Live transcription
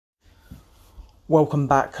Welcome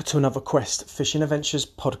back to another Quest Fishing Adventures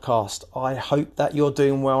podcast. I hope that you're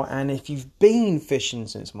doing well, and if you've been fishing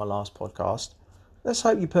since my last podcast, let's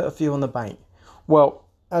hope you put a few on the bank. Well,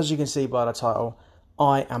 as you can see by the title,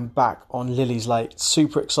 I am back on Lily's Lake.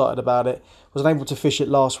 Super excited about it. Wasn't able to fish it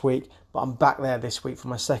last week, but I'm back there this week for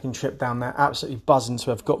my second trip down there. Absolutely buzzing to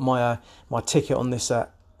have got my ticket on this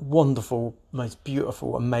wonderful, most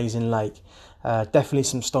beautiful, amazing lake. Definitely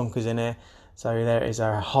some stonkers in here, so there is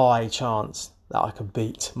a high chance that I could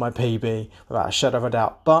beat my PB without a shadow of a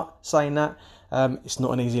doubt. But saying that, it's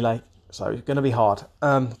not an easy lake, so it's going to be hard.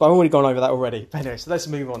 But I've already gone over that already. But anyway, so let's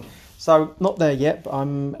move on. So not there yet, but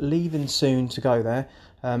I'm leaving soon to go there.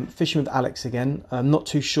 Fishing with Alex again. I'm not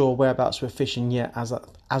too sure whereabouts we're fishing yet as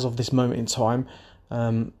of this moment in time,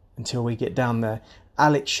 until we get down there.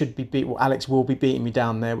 Alex will be beating me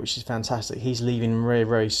down there, which is fantastic. He's leaving very,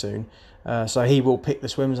 very soon. So he will pick the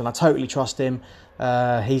swims, and I totally trust him.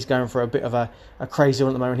 He's going for a bit of a crazy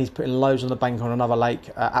one at the moment. He's putting loads on the bank on another lake,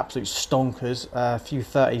 absolute stonkers, a few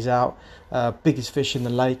 30s out, biggest fish in the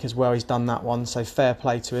lake as well. He's done that one, so fair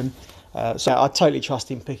play to him. So I totally trust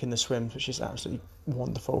him picking the swims, which is absolutely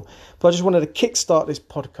wonderful. But I just wanted to kickstart this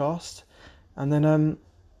podcast, and then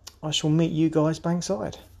I shall meet you guys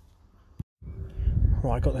bankside.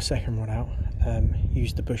 Right, I got the second rod out,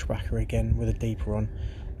 used the bushwhacker again with a deeper on.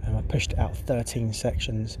 I pushed it out 13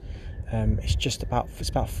 sections. It's about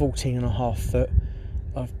 14.5 foot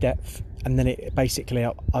of depth, and then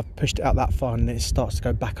I've pushed it out that far, and then it starts to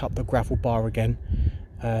go back up the gravel bar again.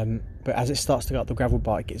 But as it starts to go up the gravel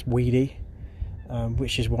bar, it gets weedy,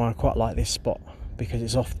 which is why I quite like this spot, because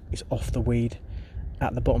it's off the weed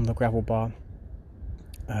at the bottom of the gravel bar.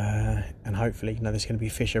 And hopefully, there's going to be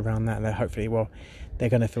fish around that, and they're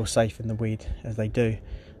going to feel safe in the weed as they do.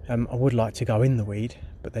 I would like to go in the weed,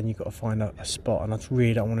 but then you've got to find a spot, and I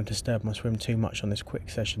really don't want to disturb my swim too much on this quick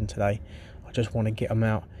session today. I just want to get them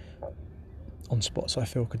out on spots I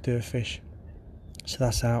feel could do a fish. So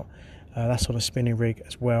that's out. That's on a spinning rig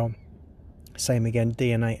as well. Same again,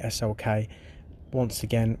 DNA SLK. Once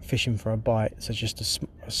again, fishing for a bite. So just a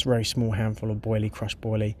very small handful of boilie, crushed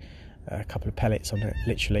boilie, a couple of pellets on it,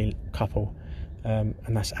 literally a couple, and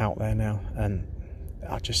that's out there now. And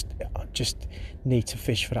I just need to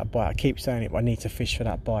fish for that bite. I keep saying it, but I need to fish for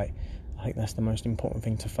that bite. I think that's the most important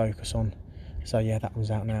thing to focus on. So yeah, that one's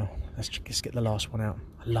out now. Let's get the last one out.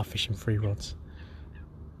 I love fishing 3 rods.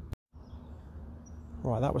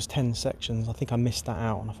 Right, that was 10 sections. I think I missed that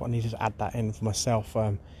out, and I thought I needed to add that in for myself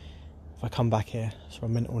if I come back here. So a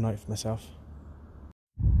mental note for myself.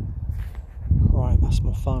 Right, that's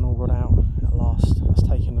my final rod out at last. It's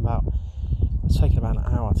taken about an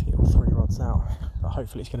hour to get all 3 rods out, but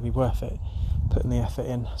hopefully it's going to be worth it, putting the effort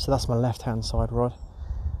in. So that's my left hand side rod,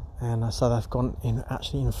 and so they've gone in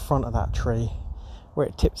actually in front of that tree where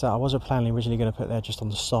it tips out. I was originally going to put it there just on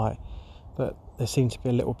the site, but there seemed to be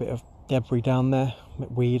a little bit of debris down there, a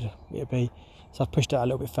bit weed it'd be, so I've pushed it out a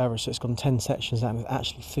little bit further, so it's gone 10 sections out, and it's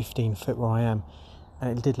actually 15 foot where I am,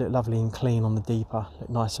 and it did look lovely and clean on the deeper,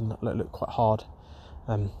 looked nice and looked quite hard.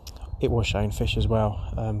 It was showing fish as well,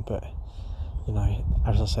 but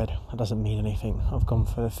as I said, that doesn't mean anything. I've gone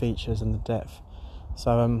for the features and the depth,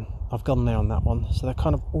 so I've gone there on that one. So they're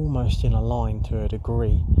kind of almost in a line to a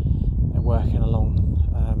degree. They're working along,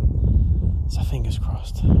 so fingers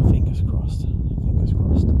crossed. Everything's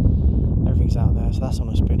out there. So that's on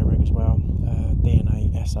a spinner rig as well.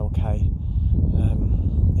 DNA SLK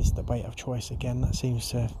is the bait of choice again. That seems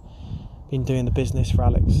to have been doing the business for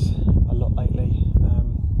Alex a lot lately.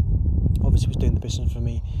 Obviously was doing the business for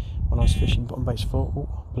me when I was fishing bottom baits for. Oh,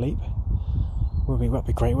 bleep. Would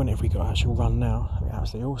be great, wouldn't it, if we got an actual run now? That'd be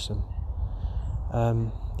absolutely awesome.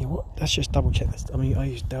 Let's just double check this. I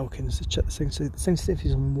use Delkins to check the sensitivity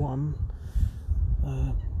is on 1,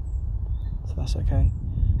 so that's okay.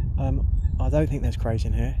 I don't think there's crays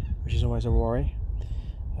in here, which is always a worry,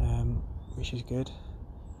 which is good.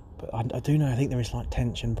 But I do know, I think there is like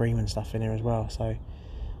tench and bream and stuff in here as well, so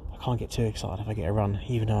I can't get too excited if I get a run,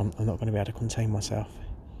 even though I'm not going to be able to contain myself.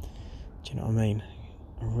 Do you know what I mean?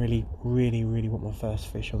 I really, really, really want my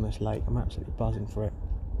first fish on this lake. I'm absolutely buzzing for it.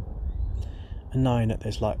 And knowing that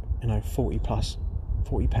there's 40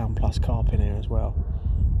 pound plus carp in here as well.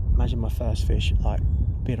 Imagine my first fish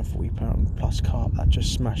being a 40 pound plus carp. That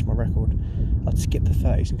just smashed my record. I'd skip the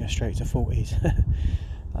 30s and go straight to 40s.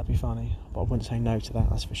 That'd be funny, but I wouldn't say no to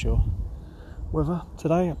that, that's for sure. Weather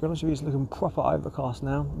today, I'll be honest with you, it's looking proper overcast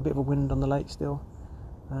now. A bit of a wind on the lake still,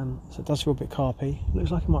 so it does feel a bit carpy.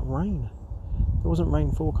 Looks like it might rain. There wasn't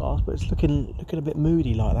rain forecast, but it's looking a bit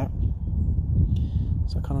moody like that.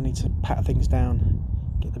 So I kind of need to pat things down,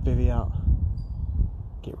 get the bivvy out,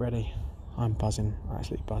 get ready. I'm buzzing,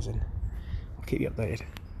 absolutely buzzing. I'll keep you updated.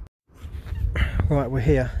 Right, we're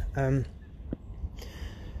here.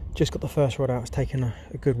 Just got the first rod out. It's taken a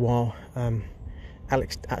good while.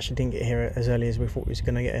 Alex actually didn't get here as early as we thought he was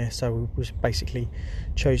going to get here, so we basically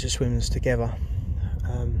chose the swims together.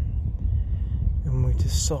 And we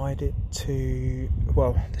decided to,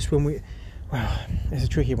 the swim it's a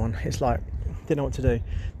tricky one. It's like, didn't know what to do.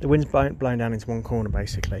 The wind's blown down into one corner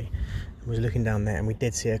basically. I was looking down there and we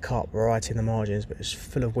did see a carp right in the margins, but it's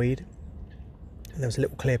full of weed. And there was a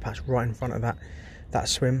little clear patch right in front of that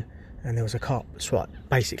swim, and there was a carp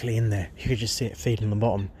basically in there. You could just see it feeding on the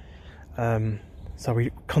bottom. So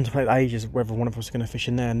we contemplated ages whether one of us was going to fish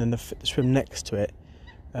in there, and then the swim next to it,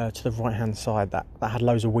 to the right hand side, that had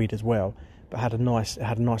loads of weed as well, but had a nice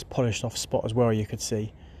polished off spot as well, you could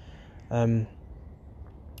see.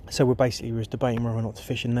 So we was debating whether or not to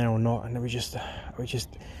fish in there or not, and then we just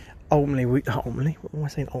ultimately, what am I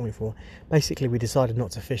saying ultimately for? Basically, we decided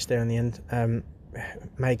not to fish there in the end.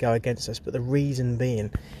 May go against us, but the reason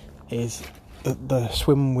being is the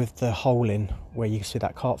swim with the hole in where you can see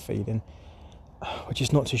that carp feeding. We're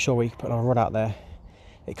just not too sure we can put our rod out there.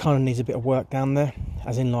 It kind of needs a bit of work down there,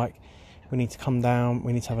 as in like we need to come down,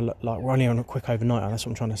 we need to have a look, like we're only on a quick overnighter, that's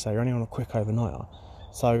what I'm trying to say, we're only on a quick overnighter,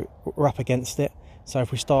 so we're up against it. So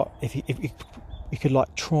if we start, if you could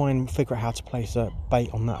like try and figure out how to place a bait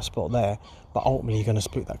on that spot there, but ultimately you're going to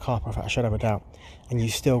spook that carp without a shadow of a doubt, and you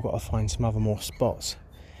still got to find some other more spots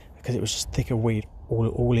because it was just thicker weed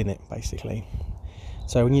all in it basically.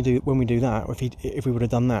 So when we do that, if we would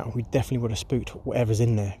have done that, we definitely would have spooked whatever's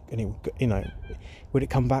in there, and it, would it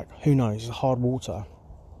come back? Who knows? It's hard water.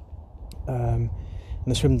 And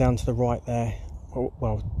the swim down to the right there,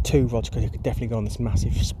 two rods could definitely go on this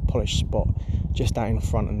massive polished spot just out in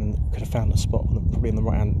front, and then could have found a spot probably on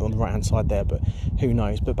the right hand side there, but who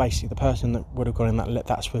knows. But basically the person that would have gone in let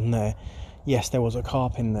that swim there, yes, there was a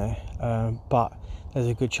carp in there, but there's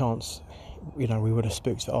a good chance we would have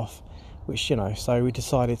spooked it off, which so we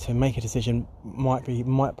decided to make a decision. Might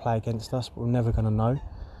play against us, but we're never going to know.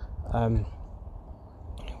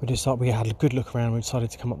 We had a good look around. We decided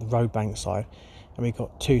to come up the road bank side, and we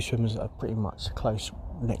got two swimmers that are pretty much close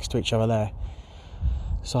next to each other there.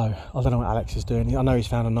 So I don't know what Alex is doing. I know he's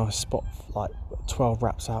found a nice spot, like 12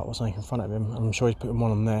 wraps out or something in front of him. I'm sure he's putting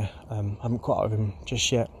one on there. I haven't caught up with him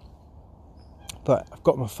just yet, but I've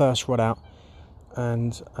got my first rod out,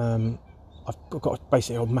 and I've got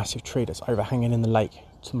basically a massive tree that's overhanging in the lake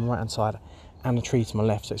to my right hand side, and a tree to my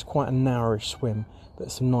left. So it's quite a narrowish swim,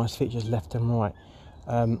 but some nice features left and right.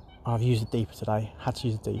 I've used a deeper today, had to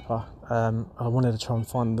use a deeper. I wanted to try and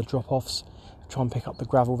find the drop-offs, try and pick up the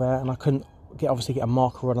gravel there, and I couldn't obviously get a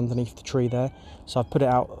marker rod underneath the tree there, so I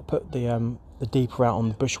put the deeper out on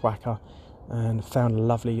the bushwhacker, and found a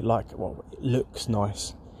lovely, it looks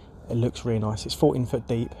nice. It looks really nice. It's 14 foot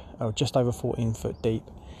deep, or just over 14 foot deep,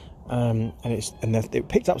 and it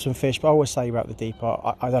picked up some fish. But I always say about the deeper,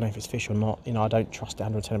 I don't know if it's fish or not. I don't trust it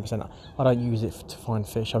 110%. I don't use it to find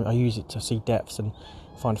fish. I use it to see depths and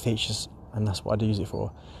find features, and that's what I do use it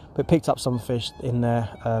for. But it picked up some fish in there,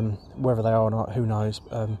 whether they are or not, who knows.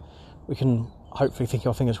 We can hopefully think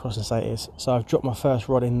our fingers crossed and say it is. So I've dropped my first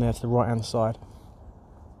rod in there to the right hand side,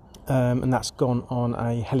 and that's gone on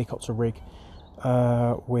a helicopter rig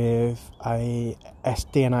with a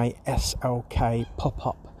DNA SLK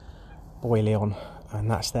pop-up boilie on,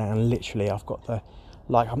 and that's there. And literally I've got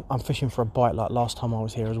I'm fishing for a bite like last time I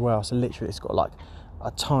was here as well, so literally it's got like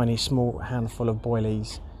a tiny small handful of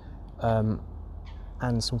boilies,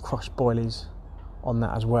 and some crushed boilies on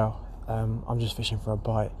that as well. I'm just fishing for a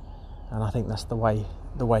bite, and I think that's the way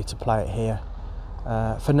to play it here,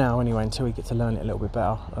 for now anyway, until we get to learn it a little bit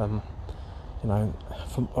better.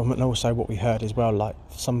 And also what we heard as well, like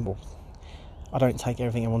I don't take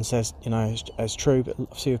everything everyone says as true, but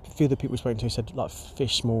a few of the people we've spoken to said like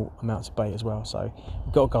fish small amounts of bait as well, so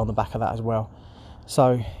we've got to go on the back of that as well.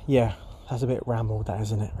 So yeah, that's a bit rambled, that,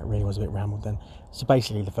 isn't it? It really was a bit rambled then. So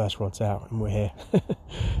basically the first rod's out and we're here.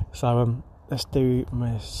 So let's do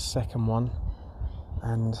my second one,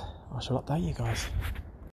 and I shall update you guys.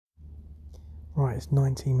 Right, it's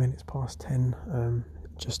 19 minutes past 10,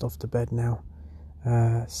 just off to bed now.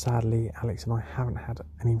 Sadly, Alex and I haven't had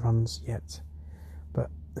any runs yet, but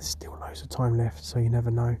there's still loads of time left, so you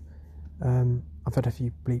never know. I've had a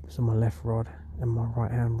few bleeps on my left rod and my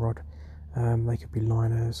right hand rod. They could be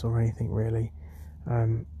liners or anything really,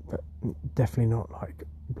 but definitely not like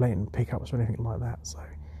blatant pickups or anything like that, so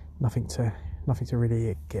nothing to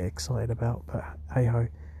really get excited about, but hey ho.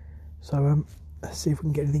 So let's see if we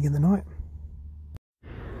can get anything in the night.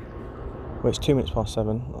 Well, it's 2 minutes past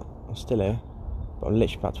 7. I'm still here, but I'm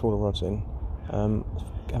literally about to pull the rods in.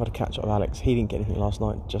 I've had a catch up with Alex. He didn't get anything last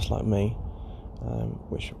night, just like me.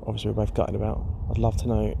 which obviously we're both gutted about. I'd love to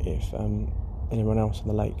know if anyone else on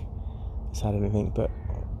the lake has had anything, but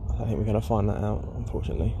I think we're going to find that out,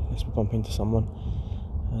 unfortunately, unless we bump into someone,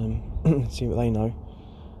 see what they know.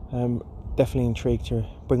 Definitely intrigued to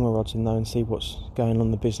bring my rods in though and see what's going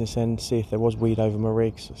on the business end, see if there was weed over my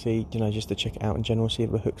rigs, see, just to check it out in general, see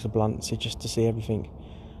if the hooks are blunt, just to see everything.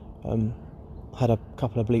 Had a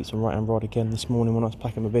couple of bleeps on right hand rod again this morning when I was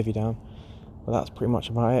packing my bivvy down, but that's pretty much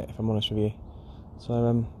about it, if I'm honest with you.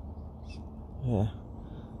 So yeah,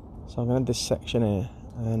 so I'm going to end this section here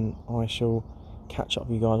and I shall catch up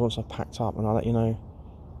with you guys once I've packed up, and I'll let you know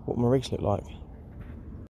what my rigs look like.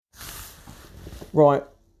 Right,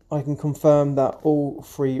 I can confirm that all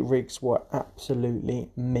 3 rigs were absolutely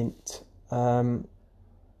mint. No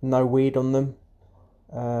weed on them.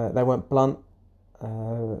 They weren't blunt.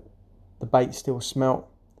 The bait still smelt.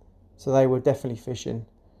 So they were definitely fishing.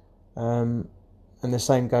 And the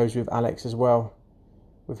same goes with Alex as well,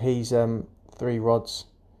 with his 3 rods.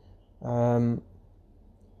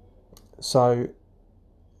 So,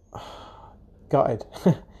 gutted.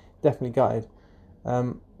 Definitely gutted.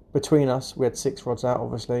 Between us, we had 6 rods out,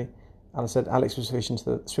 obviously. And I said Alex was fishing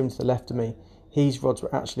swim to the left of me. His rods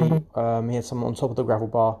were actually, he had some on top of the gravel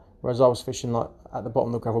bar, whereas I was fishing like at the bottom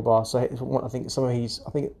of the gravel bar. So I think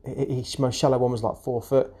his most shallow one was like 4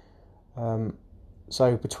 foot.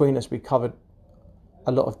 So between us, we covered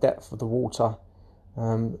a lot of depth of the water,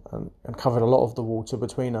 and covered a lot of the water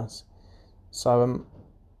between us. So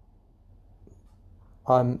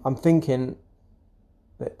I'm thinking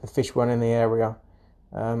that the fish weren't in the area.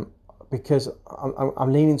 Because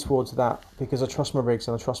I'm leaning towards that, because I trust my rigs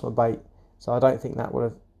and I trust my bait, so I don't think that would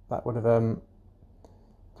have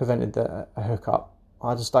prevented a hookup.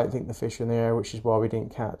 I just don't think the fish were in the area, which is why we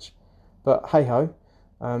didn't catch. But hey ho,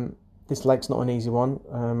 this lake's not an easy one.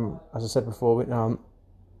 As I said before,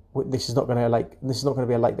 this is not going to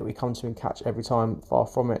be a lake that we come to and catch every time. Far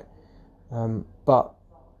from it. But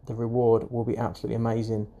the reward will be absolutely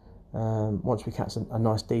amazing once we catch a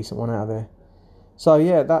nice decent one out of there. So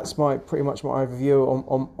yeah, that's pretty much my overview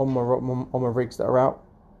on my rigs that are out.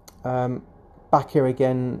 Back here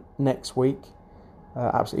again next week.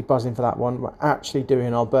 Absolutely buzzing for that one. We're actually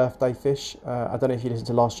doing our birthday fish. I don't know if you listened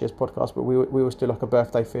to last year's podcast, but we always do like a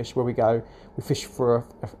birthday fish where we fish for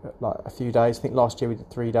a few days. I think last year we did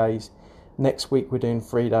 3 days. Next week we're doing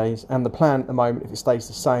 3 days, and the plan at the moment, if it stays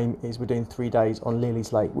the same, is we're doing 3 days on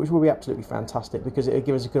Lily's Lake, which will be absolutely fantastic because it'll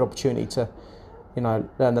give us a good opportunity to,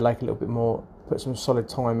 learn the lake a little bit more, put some solid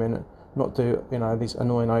time in it, not do these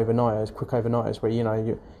annoying quick overnighters where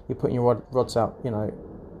you're putting your rods out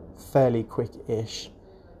fairly quick-ish,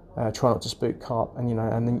 try not to spook carp, and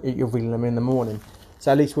then you're reeling them in the morning.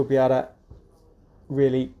 So at least we'll be able to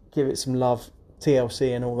really give it some love,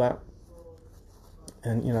 TLC and all that,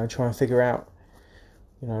 and try and figure out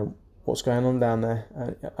what's going on down there,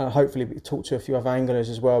 and hopefully we talk to a few other anglers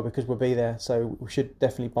as well, because we'll be there, so we should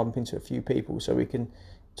definitely bump into a few people so we can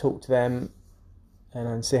talk to them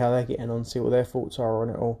and see how they're getting on, see what their thoughts are on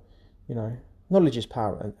it all. Knowledge is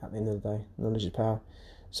power at the end of the day. Knowledge is power.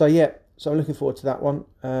 So yeah, so I'm looking forward to that one,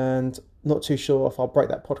 and not too sure if I'll break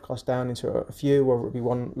that podcast down into a few, or it'll be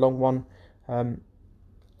one long one.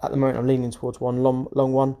 At the moment I'm leaning towards one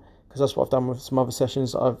long one, because that's what I've done with some other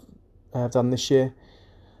sessions that I've done this year.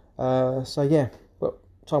 So yeah, but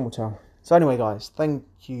time will tell. So anyway guys, thank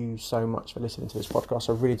you so much for listening to this podcast.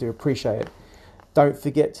 I really do appreciate it. Don't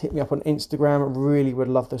forget to hit me up on Instagram. I really would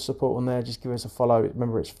love the support on there. Just give us a follow.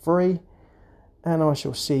 Remember, it's free. And I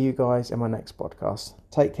shall see you guys in my next podcast.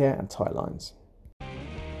 Take care and tight lines.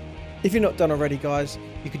 If you're not done already, guys,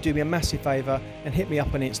 you could do me a massive favour and hit me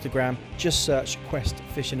up on Instagram. Just search Quest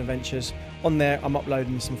Fishing Adventures. On there, I'm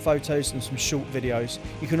uploading some photos and some short videos.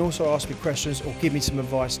 You can also ask me questions or give me some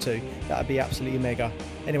advice too. That would be absolutely mega.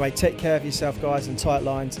 Anyway, take care of yourself, guys, and tight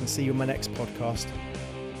lines, and see you in my next podcast.